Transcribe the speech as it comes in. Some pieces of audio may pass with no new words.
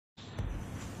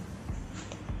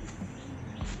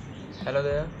Hello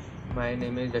there, my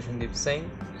name is Jashandeep Singh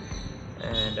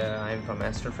and I am from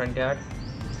Astrobackyard.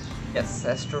 Yes,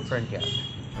 Astrobackyard.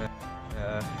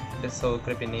 This so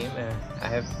creepy name I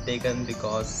have taken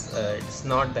because it's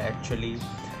not actually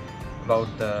about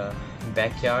the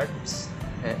backyard, it's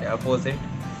opposite.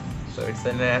 So it's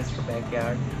an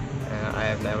Astrobackyard. I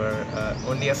have never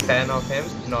only a fan of him,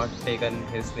 not taken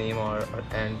his name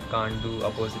and can't do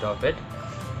opposite of it.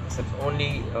 Except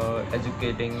only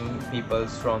educating people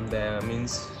from the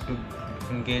means to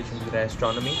engage into the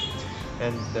astronomy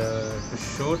and to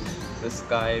shoot the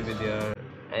sky with your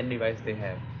any device they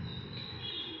have.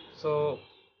 So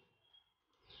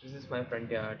this is my front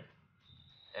yard,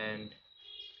 and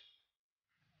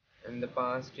in the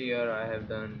past year I have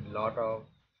done a lot of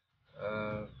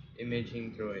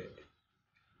imaging through it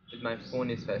with my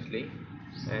phone especially,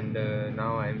 and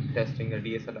now I'm testing a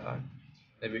DSLR.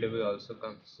 The video will also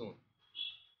come soon.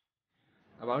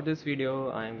 About this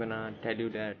video I'm gonna tell you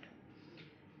that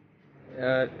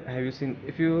have you seen,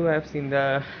 if you have seen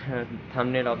the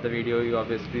thumbnail of the video, you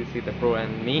obviously see the pro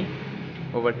and me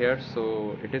over here.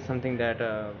 So it is something that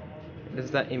this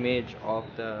is the image of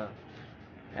the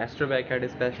astrobackyard,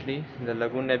 especially the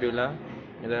Lagoon Nebula.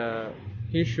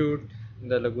 He shoot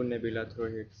the Lagoon Nebula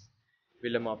through its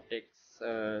Willem Optics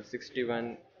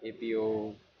 61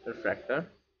 APO refractor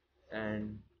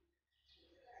and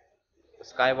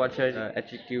Skywatcher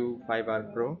HEQ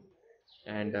 5R Pro,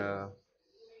 and the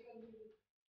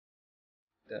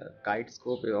kite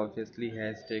scope he obviously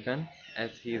has taken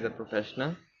as he is a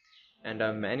professional, and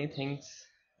many things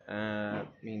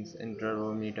means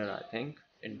intervalometer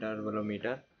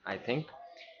I think,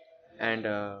 and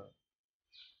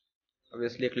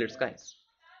obviously clear skies.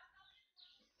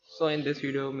 So in this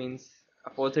video means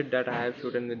opposite that I have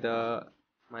shooten with the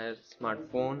my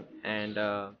smartphone, and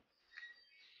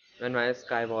when my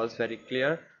sky was very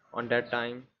clear on that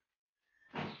time,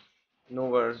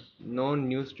 no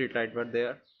new street light were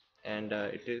there, and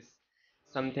it is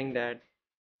something that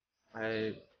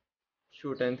I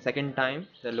shoot in second time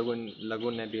the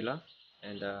Lagoon Nebula,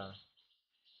 and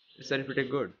it's very pretty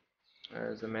good.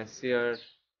 There's a messier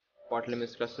pot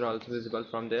limit cluster also visible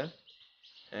from there,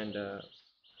 and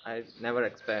I never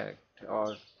expect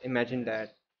or imagine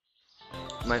that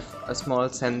a small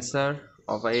sensor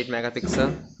of 8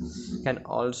 megapixel can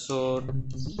also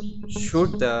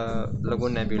shoot the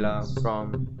Lagoon Nebula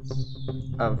from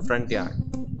a front yard.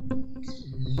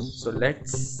 So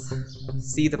let's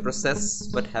see the process,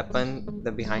 what happened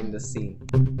the behind the scene.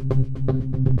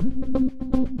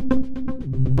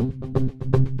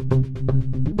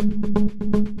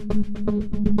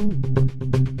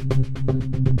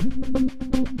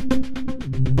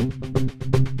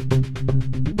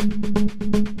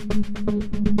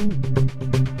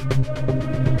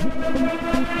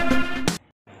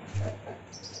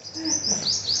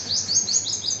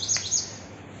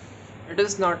 It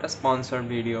is not a sponsored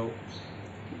video.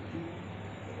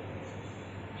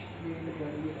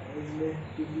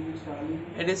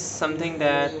 It is something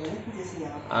that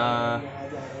I've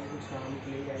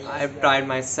tried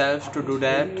myself to do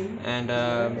that, and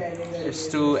it's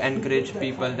to encourage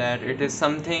people that it is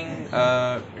something,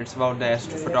 it's about the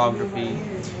astrophotography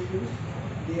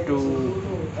to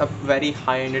a very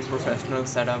high-ended professional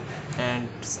setup, and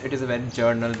it is a very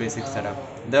journal basic setup.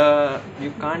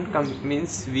 You can't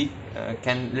means we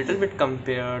can little bit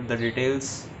compare the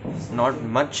details, not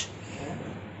much,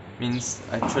 means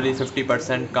actually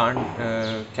 50%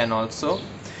 can also,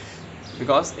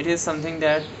 because it is something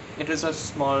that it is a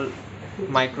small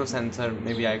micro sensor,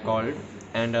 maybe I call it,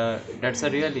 and that's a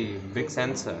really big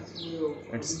sensor.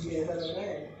 It's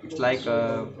like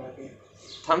a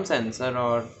thumb sensor,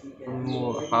 or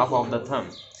more, half of the thumb.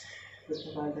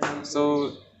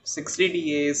 So 60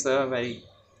 DA is very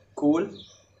cool,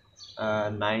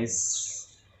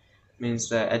 nice, means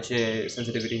the HA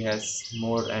sensitivity has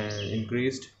more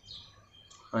increased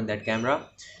on that camera.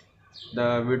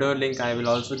 The video link I will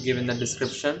also give in the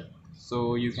description,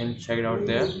 so you can check it out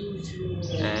there,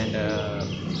 and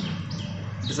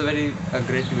it's a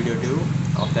great video too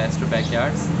of the Astro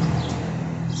Backyards.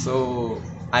 So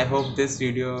I hope this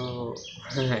video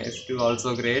is too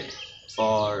also great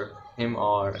for him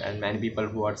and many people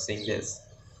who are seeing this.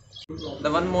 The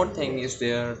one more thing is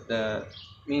there, the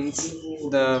means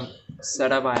the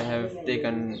setup I have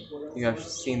taken, you have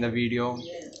seen the video,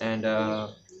 and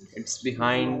it's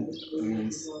behind,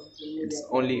 means it's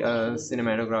only a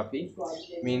cinematography,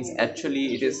 means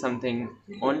actually it is something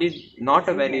only, not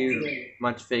a very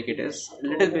much fake, it is a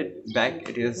little bit back,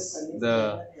 it is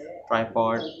the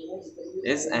tripod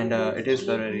is, and it is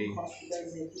very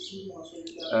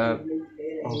a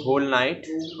whole night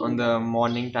on the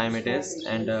morning time it is,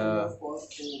 and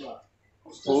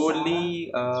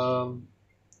wholly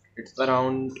it's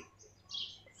around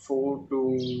 4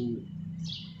 to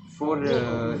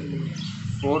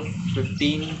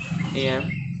 4:15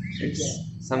 a.m. It's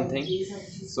something.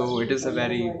 So it is a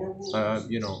very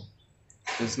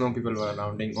there's no people were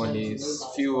surrounding, only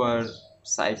few were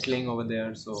cycling over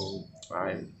there. So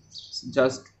I'm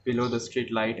just below the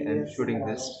street light and shooting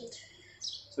this,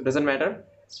 so it doesn't matter.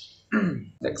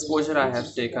 The exposure I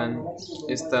have taken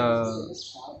is the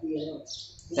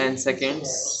 10 seconds.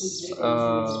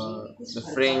 The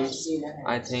frames,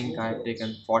 I think I have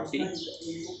taken 40.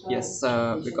 Yes,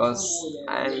 because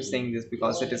I am saying this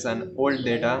because it is an old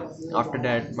data. After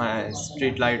that my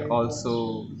street light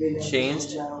also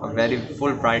changed a very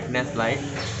full brightness light.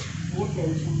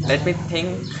 Let me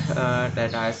think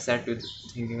that I said with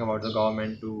thinking about the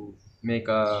government to make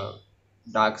a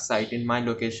dark site in my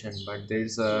location, but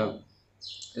there's a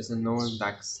no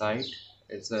dark site.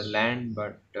 It's a land,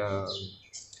 but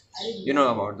you know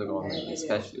about the government,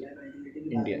 especially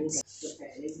Indians.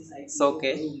 It's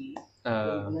okay.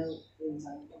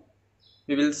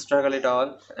 We will struggle it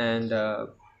all and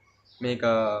make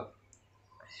a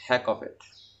heck of it.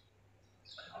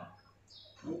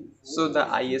 So the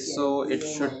ISO, it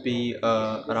should be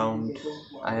around,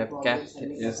 I have kept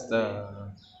is the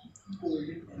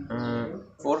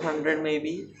 400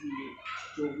 maybe.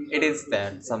 It is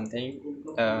that something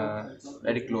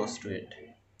very close to it.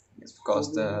 It's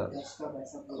because the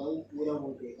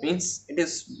means it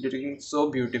is looking so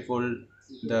beautiful.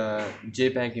 The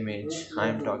JPEG image, I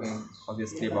am talking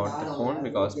obviously about the phone,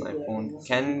 because my phone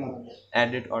can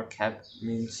edit or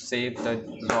save the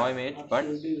raw image, but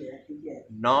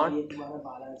not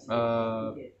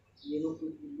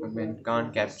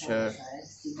can't capture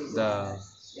the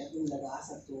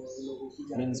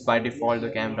by default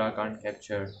the camera can't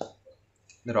capture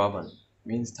the raw one,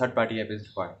 third party app is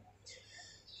required.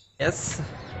 Yes,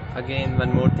 again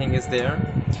one more thing is there,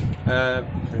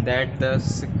 that the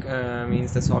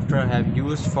software I have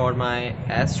used for my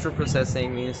astro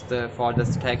processing, for the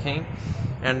stacking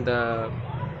and to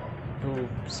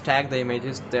stack the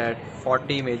images, that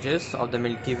 40 images of the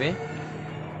Milky Way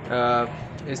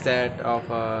is that of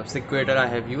Sequator I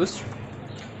have used.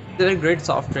 They're a great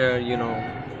software,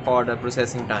 for the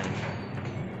processing time.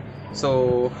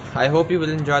 So I hope you will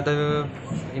enjoy the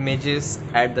images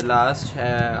at the last.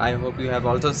 I hope you have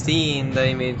also seen the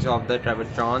image of the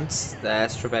Travertrons, the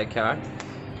astrobackyard.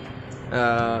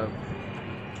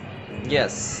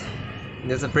 Yes,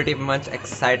 there's a pretty much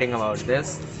exciting about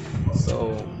this.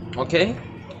 So okay,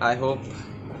 I hope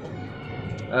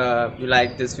you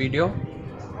like this video.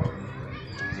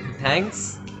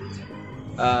 Thanks.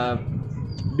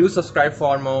 Do subscribe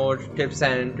for more tips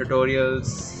and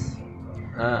tutorials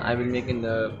I will make in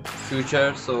the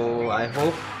future. So I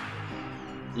hope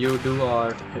you do, or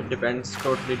it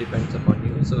totally depends upon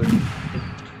you. So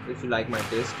if you like my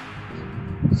taste,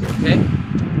 so okay.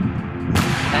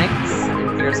 Thanks.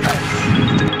 Cheers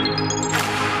guys.